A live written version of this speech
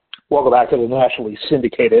Welcome back to the nationally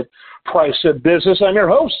syndicated Price of Business. I'm your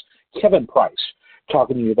host, Kevin Price,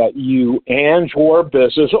 talking to you about you and your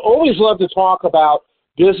business. I always love to talk about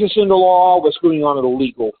business in the law, what's going on the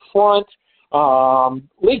legal front.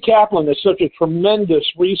 Lee Kaplan is such a tremendous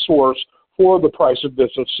resource for the Price of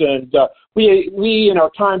Business. And we in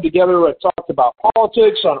our time together have talked about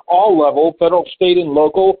politics on all levels, federal, state, and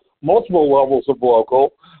local, multiple levels of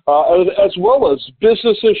local, as well as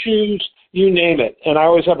business issues, you name it. And I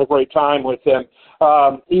always have a great time with him.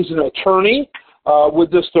 He's an attorney with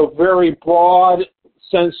just a very broad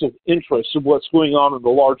sense of interest in what's going on in the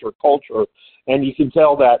larger culture. And you can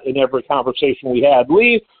tell that in every conversation we had.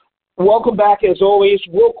 Lee, welcome back as always.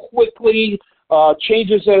 Real quickly,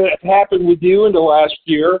 changes that have happened with you in the last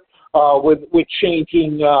year with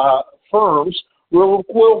changing firms. Real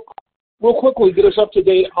quickly, get us up to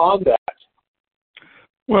date on that.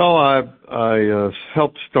 Well, I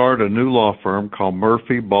helped start a new law firm called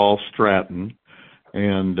Murphy, Ball, Stratton,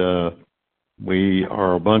 and we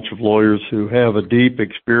are a bunch of lawyers who have a deep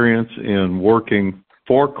experience in working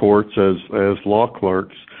for courts as law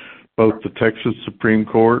clerks, both the Texas Supreme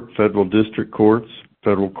Court, federal district courts,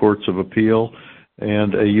 federal courts of appeal,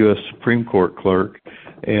 and a U.S. Supreme Court clerk.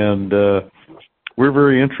 And we're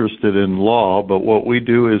very interested in law, but what we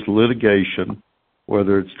do is litigation,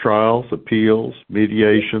 whether it's trials, appeals,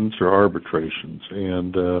 mediations, or arbitrations.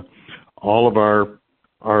 And all of our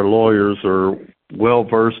lawyers are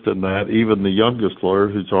well-versed in that, even the youngest lawyer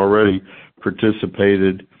who's already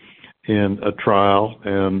participated in a trial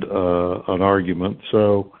and an argument.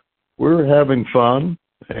 So we're having fun,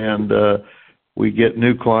 and we get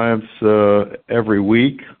new clients every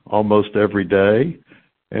week, almost every day,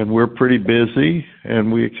 and we're pretty busy,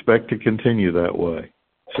 and we expect to continue that way.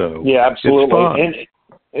 So yeah, absolutely. It's fun.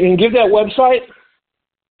 And give that website.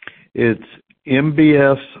 It's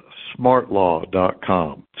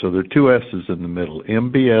mbssmartlaw.com. So there are two S's in the middle,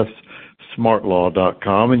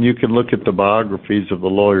 mbssmartlaw.com, and you can look at the biographies of the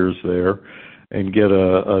lawyers there and get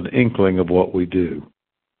an inkling of what we do.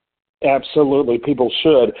 Absolutely, people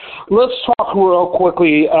should. Let's talk real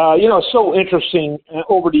quickly. It's so interesting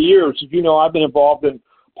over the years. You know, I've been involved in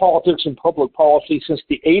politics and public policy since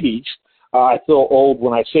the 80s. I feel old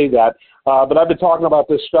when I say that. But I've been talking about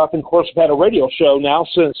this stuff, and of course I've had a radio show now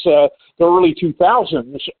since the early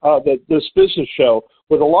 2000s, this business show,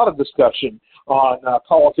 with a lot of discussion on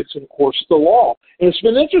politics and, of course, the law. And it's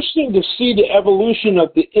been interesting to see the evolution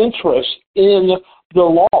of the interest in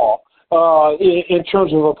the law in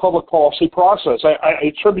terms of a public policy process. I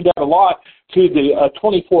attribute that a lot to the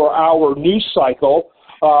 24-hour news cycle.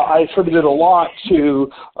 I attribute it a lot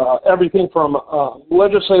to everything from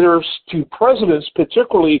legislators to presidents,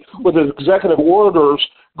 particularly with executive orders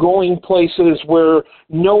going places where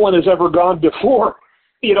no one has ever gone before.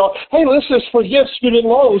 You know, hey, let's just forgive student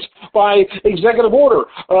loans by executive order.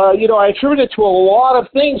 I attribute it to a lot of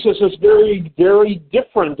things. This is very, very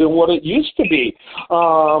different than what it used to be.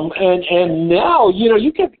 And now,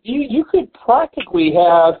 you could practically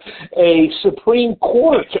have a Supreme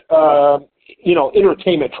Court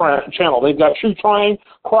entertainment channel. They've got true crime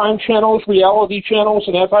channels, reality channels,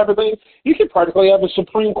 and that type of thing. You could practically have a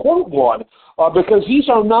Supreme Court one because these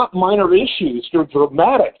are not minor issues. They're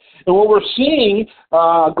dramatic. And what we're seeing,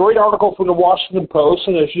 a great article from the Washington Post,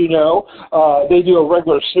 and as you know, they do a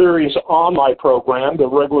regular series on my program, the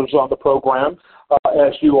regulars on the program,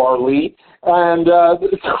 as you are, Lee. And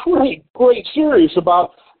great series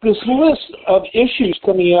about this list of issues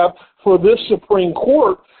coming up for this Supreme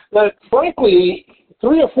Court that, frankly,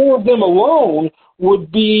 3 or 4 of them alone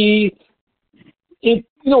would be,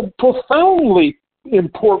 profoundly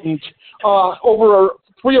important over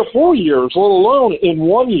 3 or 4 years, let alone in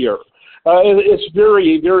 1 year. It's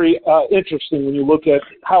very, very interesting when you look at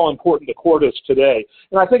how important the court is today.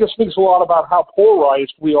 And I think it speaks a lot about how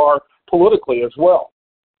polarized we are politically as well.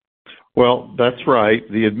 Well, that's right.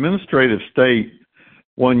 The administrative state,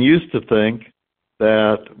 one used to think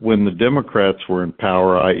that when the Democrats were in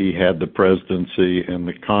power, i.e. had the presidency and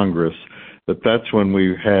the Congress, that's when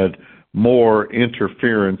we had more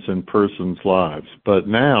interference in persons' lives. But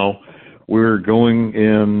now we're going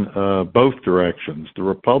in both directions. The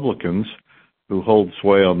Republicans, who hold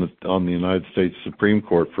sway on the United States Supreme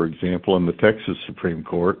Court, for example, and the Texas Supreme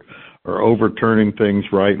Court, are overturning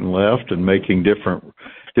things right and left and making different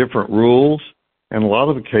rules. And a lot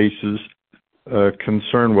of the cases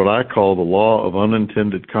concern what I call the law of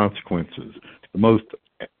unintended consequences. The most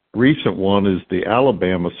recent one is the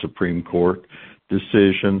Alabama Supreme Court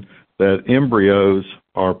decision that embryos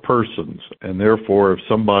are persons, and therefore if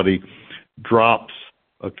somebody drops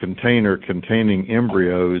a container containing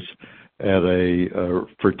embryos at a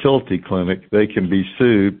fertility clinic, they can be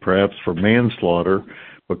sued perhaps for manslaughter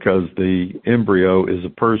because the embryo is a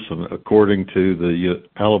person, according to the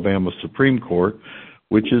Alabama Supreme Court,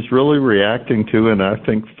 which is really reacting to and I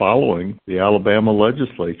think following the Alabama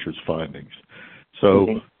legislature's findings.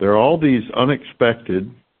 So there are all these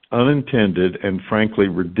unexpected, unintended, and frankly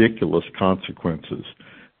ridiculous consequences.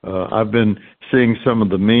 I've been seeing some of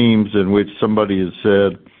the memes in which somebody has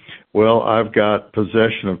said, well, I've got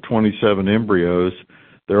possession of 27 embryos.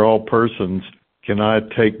 They're all persons. Can I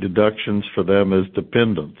take deductions for them as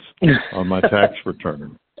dependents on my tax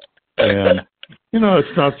return? And,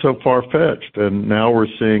 it's not so far-fetched. And now we're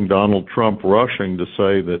seeing Donald Trump rushing to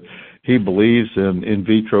say that he believes in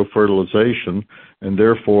vitro fertilization, and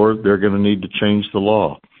therefore they're going to need to change the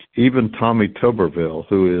law. Even Tommy Tuberville,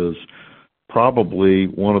 who is probably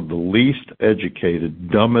one of the least educated,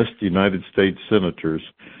 dumbest United States senators,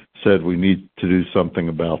 said we need to do something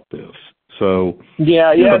about this. So, these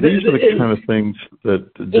are the kind of things that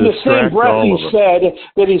in the same breath he said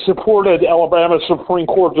that he supported Alabama's Supreme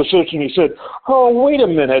Court decision. He said, oh, wait a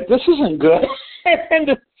minute, this isn't good. In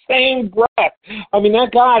the same breath. I mean,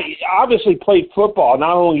 that guy obviously played football.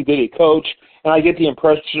 Not only did he coach, and I get the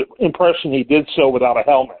impression he did so without a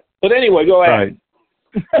helmet. But anyway, go ahead.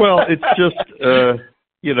 Right. Well, it's just,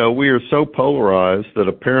 we are so polarized that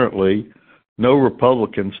apparently no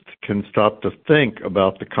Republicans can stop to think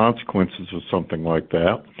about the consequences of something like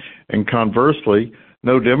that. And conversely,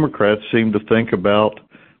 no Democrats seem to think about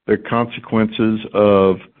the consequences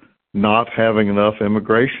of not having enough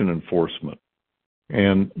immigration enforcement.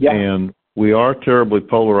 And we are terribly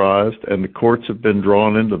polarized, and the courts have been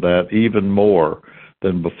drawn into that even more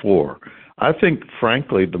than before. I think,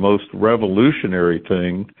 frankly, the most revolutionary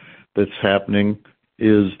thing that's happening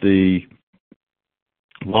is the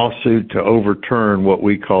lawsuit to overturn what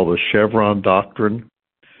we call the Chevron doctrine.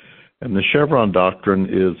 And the Chevron doctrine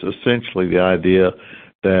is essentially the idea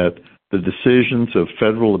that the decisions of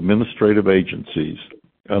federal administrative agencies,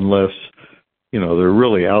 unless, they're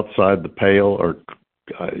really outside the pale or,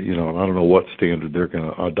 I don't know what standard they're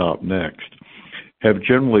going to adopt next, have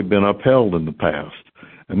generally been upheld in the past.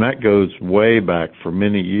 And that goes way back for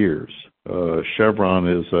many years. Chevron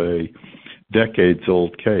is a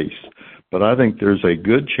decades-old case. But I think there's a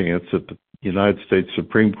good chance that the United States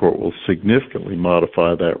Supreme Court will significantly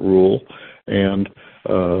modify that rule and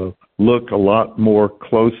look a lot more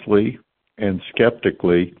closely and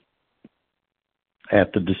skeptically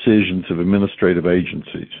at the decisions of administrative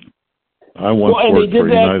agencies. And they did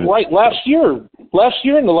that right last year. Last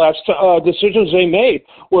year, in the last decisions they made,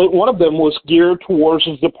 one of them was geared towards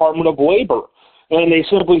the Department of Labor. And they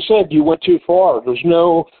simply said, you went too far. There's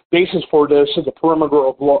no basis for this in the perimeter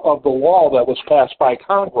of the law that was passed by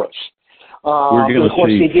Congress. We're going to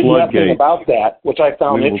see they did nothing about that, which I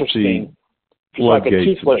found interesting.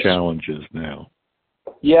 Floodgates of challenges now.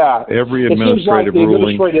 Yeah. Every administrative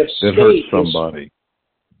ruling that hurts somebody. It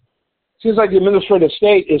seems like the administrative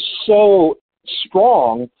state is so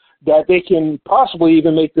strong that they can possibly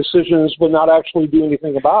even make decisions but not actually do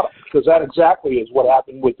anything about it, because that exactly is what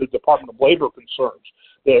happened with the Department of Labor concerns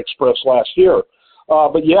they expressed last year.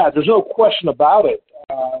 But there's no question about it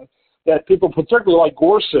that people, particularly like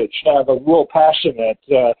Gorsuch, have a real passion at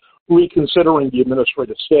reconsidering the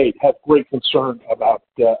administrative state, have great concern about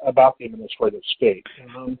the administrative state.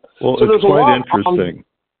 Well, so it's quite interesting.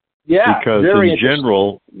 Because in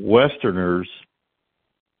general, Westerners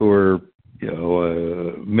who are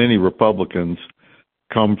many Republicans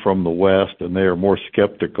come from the West, and they are more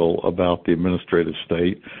skeptical about the administrative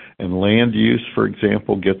state. And land use, for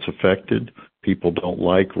example, gets affected. People don't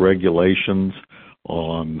like regulations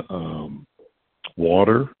on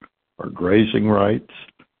water or grazing rights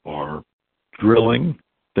or drilling,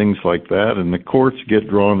 things like that. And the courts get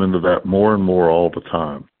drawn into that more and more all the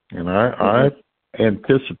time. And I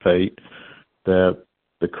anticipate that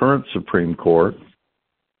the current Supreme Court,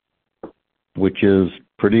 which is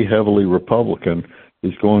pretty heavily Republican,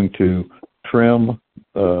 is going to trim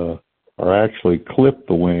or actually clip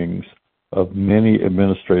the wings of many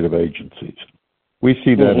administrative agencies. We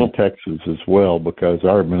see that in Texas as well, because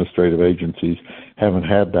our administrative agencies haven't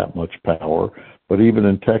had that much power. But even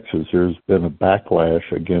in Texas, there's been a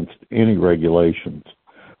backlash against any regulations,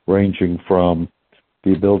 ranging from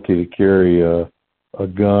the ability to carry a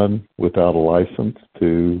gun without a license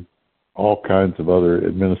to all kinds of other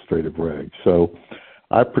administrative regs. So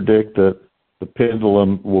I predict that the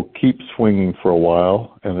pendulum will keep swinging for a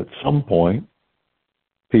while, and at some point,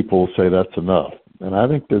 people will say that's enough. And I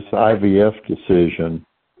think this IVF decision,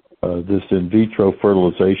 this in vitro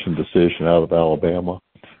fertilization decision out of Alabama,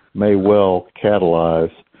 may well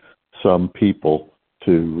catalyze some people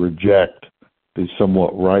to reject the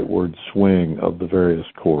somewhat rightward swing of the various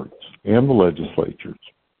courts and the legislatures.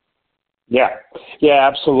 Yeah,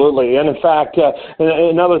 absolutely. And in fact,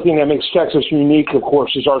 another thing that makes Texas unique, of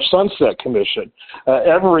course, is our Sunset Commission.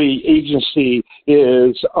 Every agency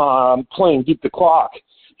is playing beat the clock,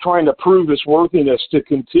 trying to prove its worthiness to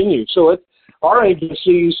continue. So our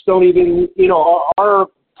agencies don't even, our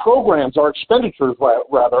programs, our expenditures,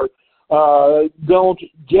 rather, don't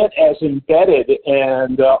get as embedded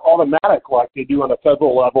and automatic like they do on a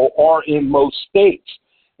federal level or in most states.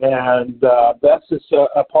 And that's just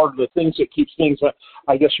a part of the things that keeps things,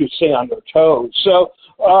 I guess you'd say, on their toes. So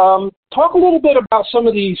talk a little bit about some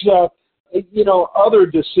of these, other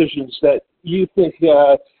decisions that you think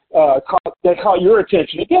that caught your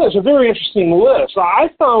attention. Again, it's a very interesting list. I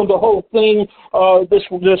found the whole thing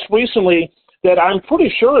this recently that I'm pretty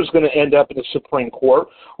sure is going to end up in the Supreme Court,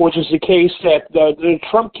 which is the case that the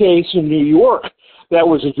Trump case in New York that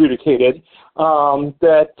was adjudicated, the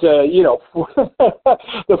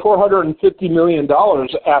 $450 million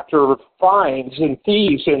after fines and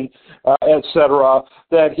fees and et cetera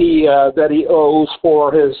that he owes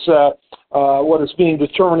for his what is being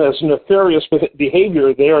determined as nefarious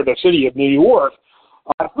behavior there in the city of New York.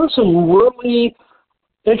 I've heard some really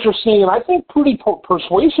interesting and I think pretty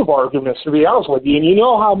persuasive arguments, to be honest with you. And you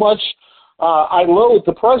know how much I loathe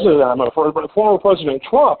the president. I'm afraid, but former President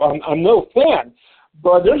Trump. I'm no fan.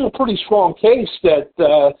 But there's a pretty strong case that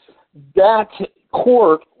that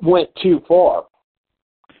court went too far.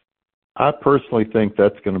 I personally think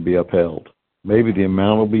that's going to be upheld. Maybe the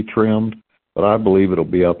amount will be trimmed, but I believe it'll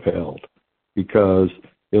be upheld because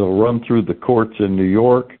it'll run through the courts in New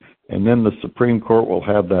York, and then the Supreme Court will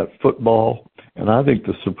have that football, and I think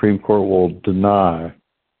the Supreme Court will deny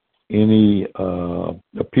any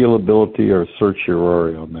appealability or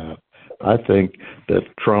certiorari on that. I think that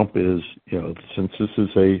Trump is, since this is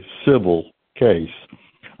a civil case,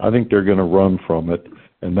 I think they're going to run from it,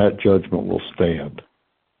 and that judgment will stand.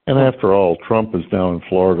 And after all, Trump is now in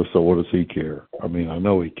Florida, so what does he care? I mean, I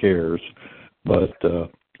know he cares, but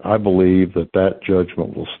I believe that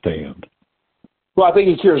judgment will stand. Well, I think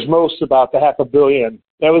he cares most about the $500 million.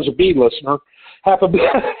 That was a B listener.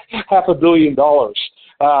 $500 million.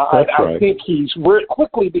 That's right. I think he's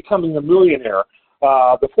quickly becoming a millionaire.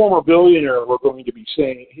 The former billionaire we're going to be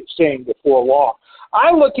saying before long.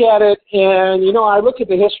 I look at it, and, I look at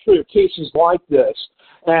the history of cases like this,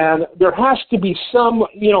 and there has to be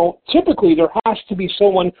typically there has to be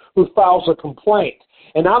someone who files a complaint.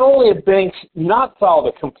 And not only have banks not filed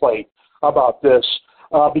a complaint about this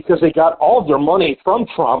because they got all of their money from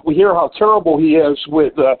Trump. We hear how terrible he is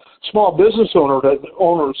with small business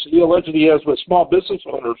owners. He allegedly is with small business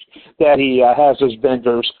owners that he has as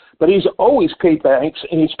vendors. But he's always paid banks,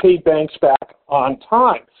 and he's paid banks back on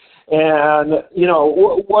time. And,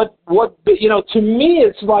 to me,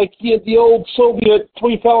 it's like the old Soviet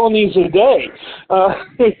 3 felonies a day.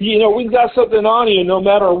 We've got something on you no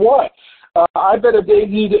matter what. I bet if they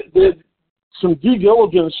did some due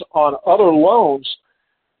diligence on other loans,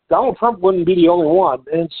 Donald Trump wouldn't be the only one.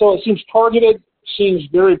 And so it seems targeted, seems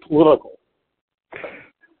very political.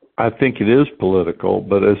 I think it is political,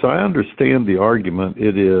 but as I understand the argument,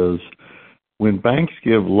 it is when banks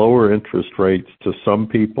give lower interest rates to some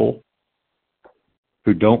people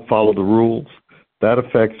who don't follow the rules, that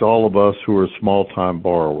affects all of us who are small-time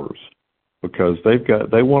borrowers because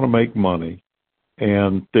they want to make money,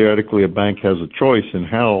 and theoretically a bank has a choice in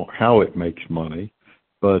how it makes money.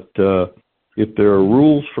 But if there are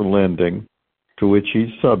rules for lending to which he's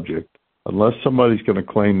subject, unless somebody's going to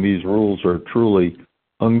claim these rules are truly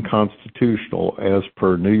unconstitutional as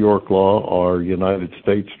per New York law or United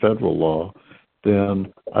States federal law,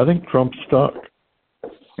 then I think Trump's stuck.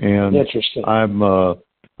 And interesting. I'm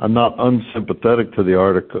not unsympathetic to the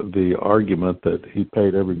argument that he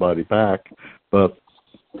paid everybody back, but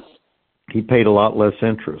he paid a lot less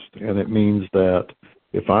interest, and it means that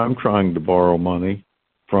if I'm trying to borrow money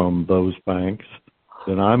from those banks,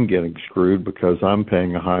 then I'm getting screwed because I'm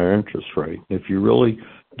paying a higher interest rate. If you really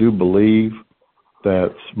do believe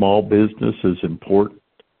that small business is important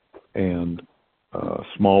and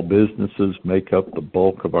small businesses make up the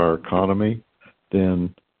bulk of our economy,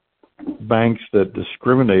 then banks that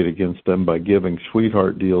discriminate against them by giving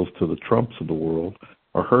sweetheart deals to the Trumps of the world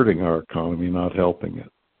are hurting our economy, not helping it.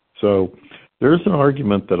 So there's an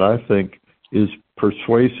argument that I think is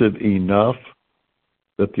persuasive enough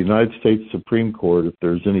that the United States Supreme Court, if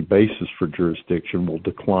there's any basis for jurisdiction, will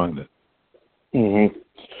decline it. Mm-hmm.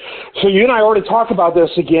 So you and I already talked about this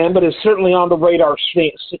again, but it's certainly on the radar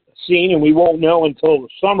scene, and we won't know until the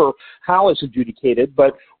summer how it's adjudicated,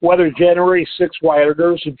 but whether January 6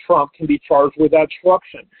 rioters and Trump can be charged with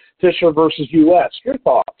obstruction. Fisher versus U.S. Your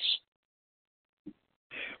thoughts?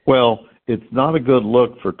 Well, it's not a good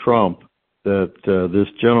look for Trump that this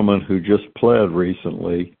gentleman who just pled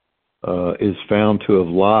recently is found to have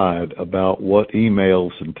lied about what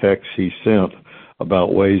emails and texts he sent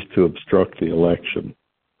about ways to obstruct the election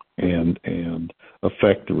and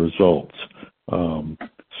affect the results.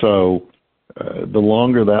 So the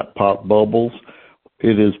longer that pop bubbles,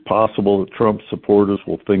 it is possible that Trump supporters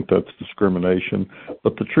will think that's discrimination.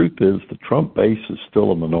 But the truth is the Trump base is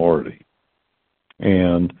still a minority.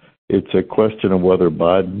 And it's a question of whether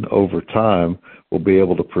Biden over time will be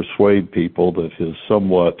able to persuade people that his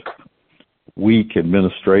somewhat weak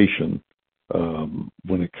administration,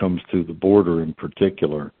 when it comes to the border in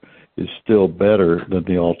particular, is still better than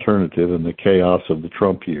the alternative in the chaos of the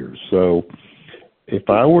Trump years. So if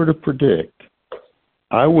I were to predict,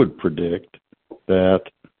 I would predict that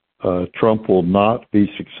Trump will not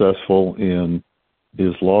be successful in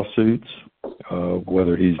his lawsuits,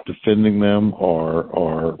 whether he's defending them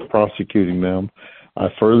or prosecuting them. I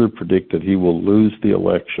further predict that he will lose the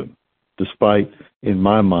election, despite, in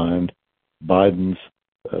my mind, Biden's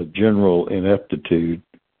general ineptitude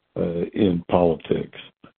in politics.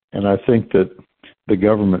 And I think that the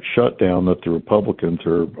government shutdown that the Republicans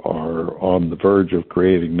are on the verge of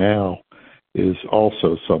creating now is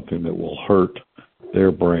also something that will hurt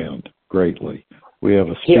their brand greatly. We have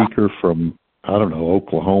a speaker from, I don't know,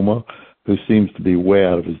 Oklahoma, who seems to be way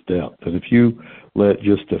out of his depth. And if you let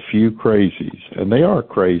just a few crazies, and they are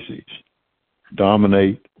crazies,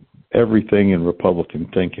 dominate everything in Republican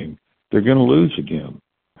thinking, they're going to lose again.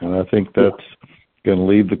 And I think that's going to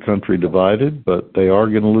leave the country divided, but they are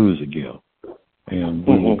going to lose again. And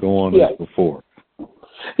we will go on as before.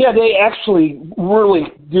 Yeah, they actually really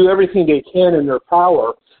do everything they can in their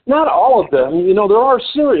power. Not all of them. You know, there are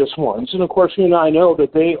serious ones. And, of course, you and I know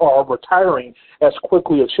that they are retiring as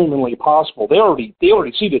quickly as humanly possible. They already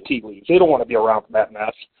see the tea leaves. They don't want to be around for that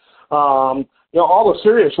mess. You know, all the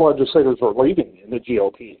serious legislators are leaving in the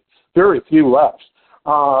GOP. Very few left.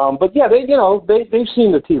 But, yeah, they've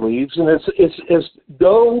seen the tea leaves. And it's as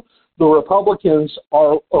though the Republicans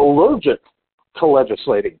are allergic to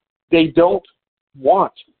legislating. They don't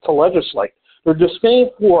want to legislate. Their disdain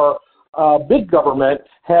for big government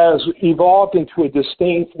has evolved into a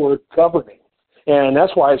disdain for governing, and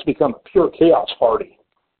that's why it's become a pure chaos party,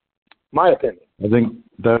 my opinion. I think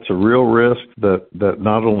that's a real risk that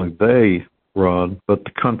not only they run, but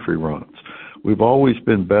the country runs. We've always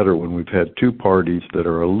been better when we've had two parties that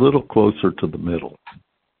are a little closer to the middle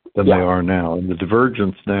than they are now, and the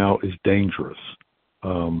divergence now is dangerous.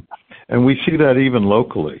 And we see that even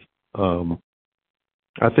locally.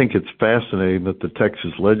 I think it's fascinating that the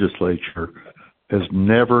Texas legislature has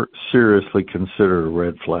never seriously considered a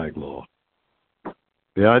red flag law.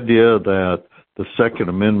 The idea that the Second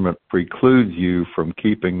Amendment precludes you from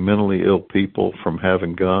keeping mentally ill people from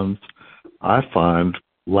having guns, I find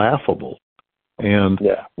laughable. And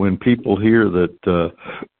when people hear that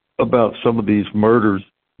about some of these murders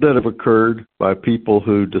that have occurred by people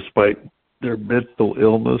who, despite their mental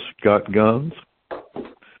illness, got guns,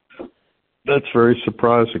 that's very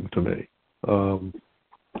surprising to me.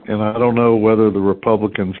 And I don't know whether the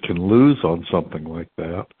Republicans can lose on something like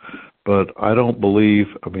that, but I don't believe,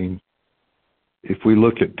 I mean, if we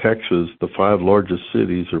look at Texas, the 5 largest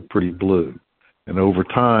cities are pretty blue. And over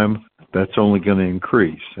time, that's only going to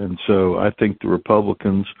increase. And so I think the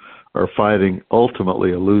Republicans are fighting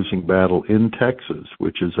ultimately a losing battle in Texas,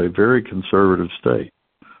 which is a very conservative state.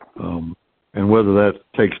 And whether that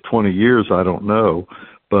takes 20 years, I don't know,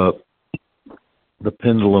 but the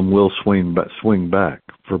pendulum will swing back,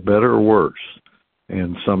 for better or worse.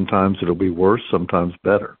 And sometimes it'll be worse, sometimes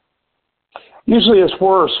better. Usually it's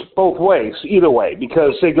worse both ways, either way,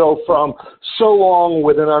 because they go from so long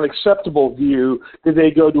with an unacceptable view that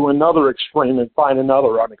they go to another extreme and find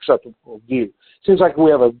another unacceptable view. Seems like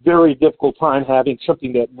we have a very difficult time having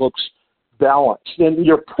something that looks balanced. And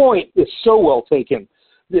your point is so well taken.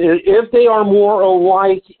 If they are more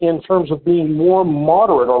alike in terms of being more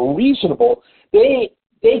moderate or reasonable, they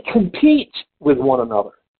compete with one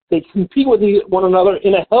another. They compete with one another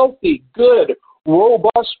in a healthy, good,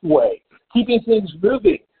 robust way, keeping things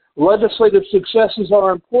moving. Legislative successes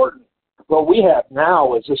are important. What we have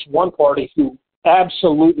now is this one party who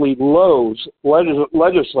absolutely loathes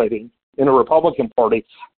legislating in a Republican Party.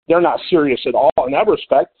 They're not serious at all in that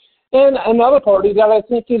respect. and another party that I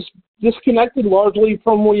think is disconnected largely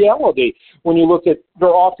from reality when you look at their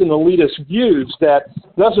often elitist views that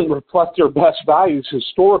doesn't reflect their best values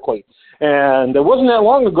historically. And it wasn't that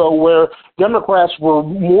long ago where Democrats were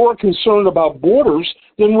more concerned about borders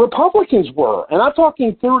than Republicans were. And I'm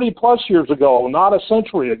talking 30-plus years ago, not a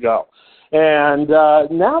century ago. And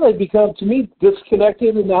now they've become, to me,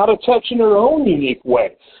 disconnected and out of touch in their own unique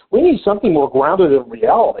way. We need something more grounded in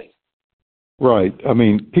reality. Right. I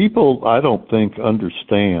mean, people, I don't think,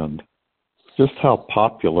 understand just how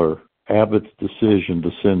popular Abbott's decision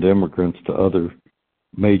to send immigrants to other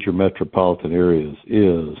major metropolitan areas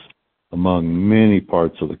is among many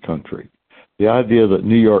parts of the country. The idea that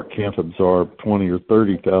New York can't absorb 20 or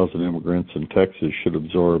 30,000 immigrants and Texas should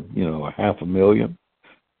absorb, 500,000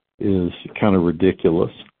 is kind of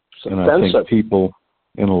ridiculous. And I think people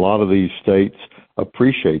in a lot of these states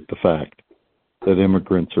appreciate the fact that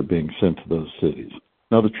immigrants are being sent to those cities.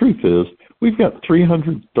 Now, the truth is, we've got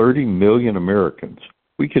 330 million Americans.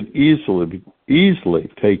 We could easily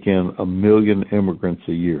take in 1 million immigrants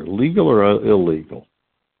a year, legal or illegal.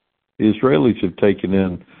 The Israelis have taken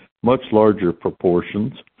in much larger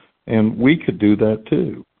proportions, and we could do that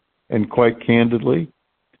too. And quite candidly,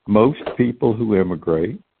 most people who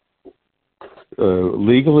immigrate,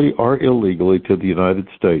 legally or illegally, to the United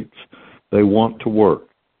States, they want to work.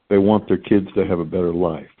 They want their kids to have a better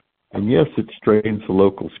life. And yes, it strains the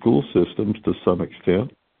local school systems to some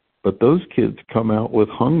extent, but those kids come out with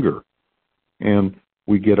hunger. And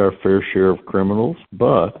we get our fair share of criminals,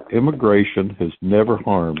 but immigration has never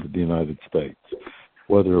harmed the United States.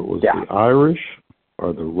 Whether it was the Irish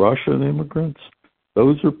or the Russian immigrants,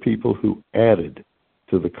 those are people who added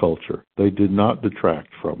to the culture. They did not detract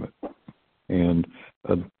from it. And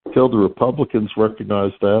until the Republicans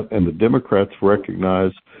recognize that and the Democrats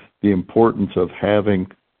recognize the importance of having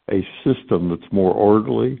a system that's more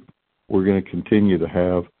orderly, we're going to continue to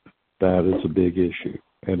have that as a big issue.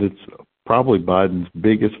 And it's probably Biden's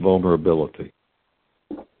biggest vulnerability.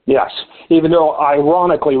 Yes, even though,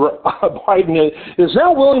 ironically, Biden is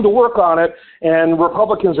now willing to work on it, and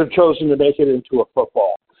Republicans have chosen to make it into a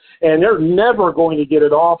football. And they're never going to get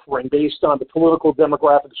it offering based on the political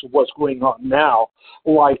demographics of what's going on now,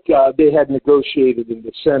 like they had negotiated in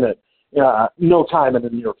the Senate no time in the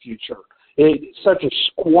near future. It's such a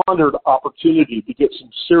squandered opportunity to get some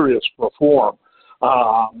serious reform.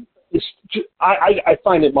 I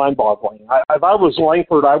find it mind-boggling. If I was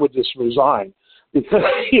Langford, I would just resign because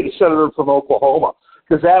he's a senator from Oklahoma,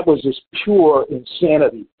 because that was just pure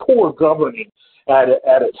insanity, poor governing at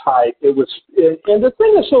its height. It was, and the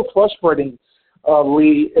thing that's so frustrating,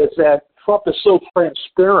 Lee, is that Trump is so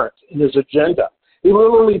transparent in his agenda. He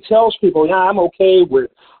literally tells people, yeah, I'm okay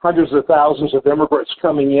with hundreds of thousands of immigrants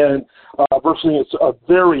coming in versus a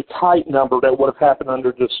very tight number that would have happened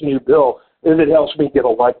under this new bill if it helps me get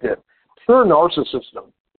elected. Pure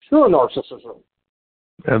narcissism. Pure narcissism.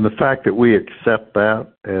 And the fact that we accept that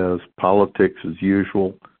as politics as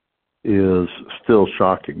usual is still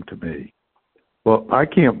shocking to me. Well, I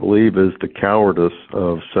can't believe is the cowardice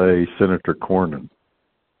of, say, Senator Cornyn,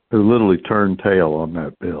 who literally turned tail on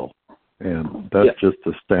that bill. And that's just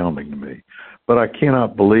astounding to me. But I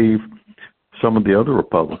cannot believe some of the other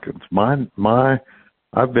Republicans.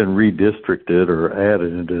 I've been redistricted or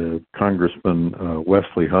added into Congressman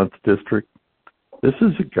Wesley Hunt's district. This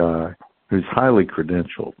is a guy who's highly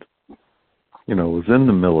credentialed, was in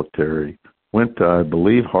the military, went to, I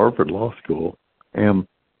believe, Harvard Law School, and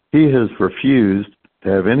he has refused to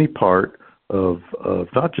have any part of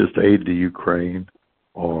not just aid to Ukraine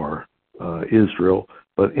or Israel,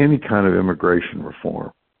 but any kind of immigration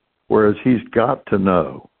reform, whereas he's got to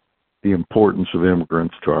know the importance of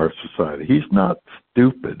immigrants to our society. He's not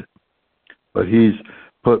stupid, but he's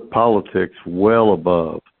put politics well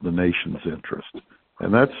above the nation's interest,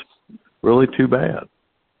 and that's really too bad.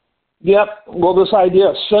 Yep. Well, this idea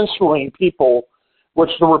of censoring people,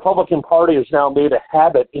 which the Republican Party has now made a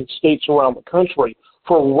habit in states around the country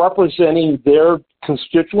for representing their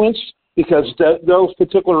constituents, because those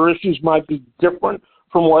particular issues might be different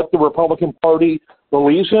from what the Republican Party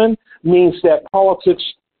believes in, means that politics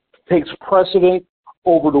takes precedent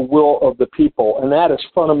over the will of the people, and that is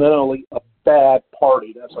fundamentally a bad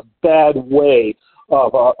party. That's a bad way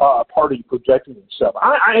of a party projecting itself.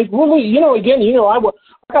 I really, I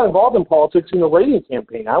got involved in politics in the Reagan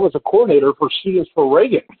campaign. I was a coordinator for Students for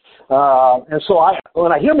Reagan. And so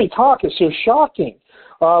when I hear me talk, it's so shocking.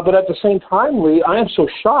 But at the same time, Lee, I am so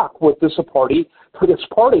shocked what this party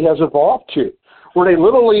has evolved to, where they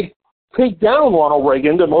literally take down Ronald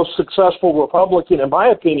Reagan, the most successful Republican, in my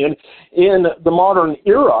opinion, in the modern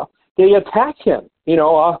era. They attack him.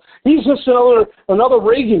 He's just another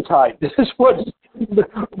Reagan type. This is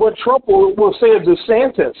what Trump will say of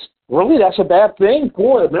DeSantis. Really, that's a bad thing?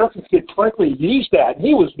 Boy, Americans could frankly use that.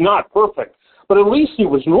 He was not perfect, but at least he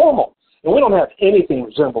was normal. And we don't have anything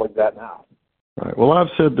resembling that now. Right. Well, I've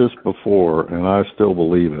said this before, and I still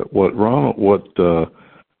believe it. What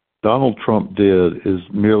Donald Trump did is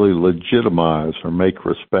merely legitimize or make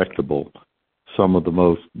respectable some of the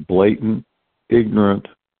most blatant, ignorant,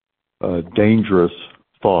 dangerous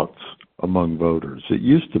thoughts among voters. It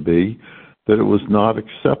used to be that it was not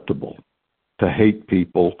acceptable to hate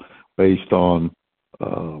people based on,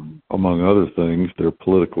 among other things, their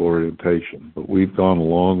political orientation. But we've gone a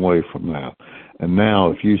long way from that. And now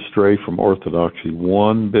if you stray from orthodoxy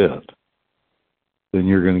one bit, then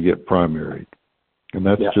you're going to get primaried. And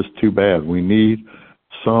that's just too bad. We need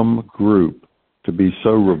some group to be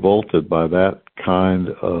so revolted by that kind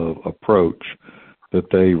of approach that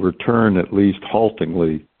they return at least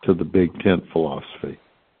haltingly to the big tent philosophy.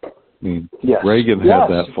 I mean, Reagan had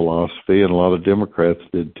that philosophy, and a lot of Democrats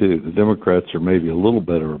did too. The Democrats are maybe a little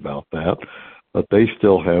better about that, but they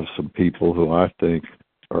still have some people who I think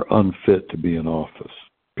are unfit to be in office,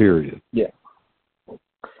 period. Yeah.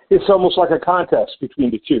 It's almost like a contest between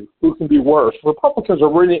the two. Who can be worse? Republicans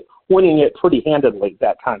are really winning it pretty handedly,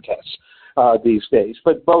 that contest, these days.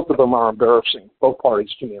 But both of them are embarrassing. Both parties,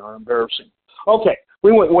 to me, are embarrassing. Okay,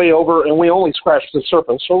 we went way over, and we only scratched the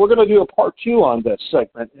surface. So we're going to do a part 2 on this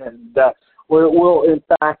segment, and we'll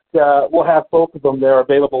have both of them there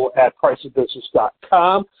available at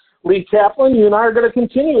priceofbusiness.com. Lee Kaplan, you and I are going to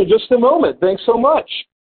continue in just a moment. Thanks so much.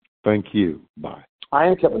 Thank you. Bye. I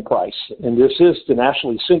am Kevin Price, and this is the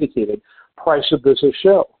nationally syndicated Price of Business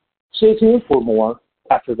show. Stay tuned for more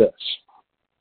after this.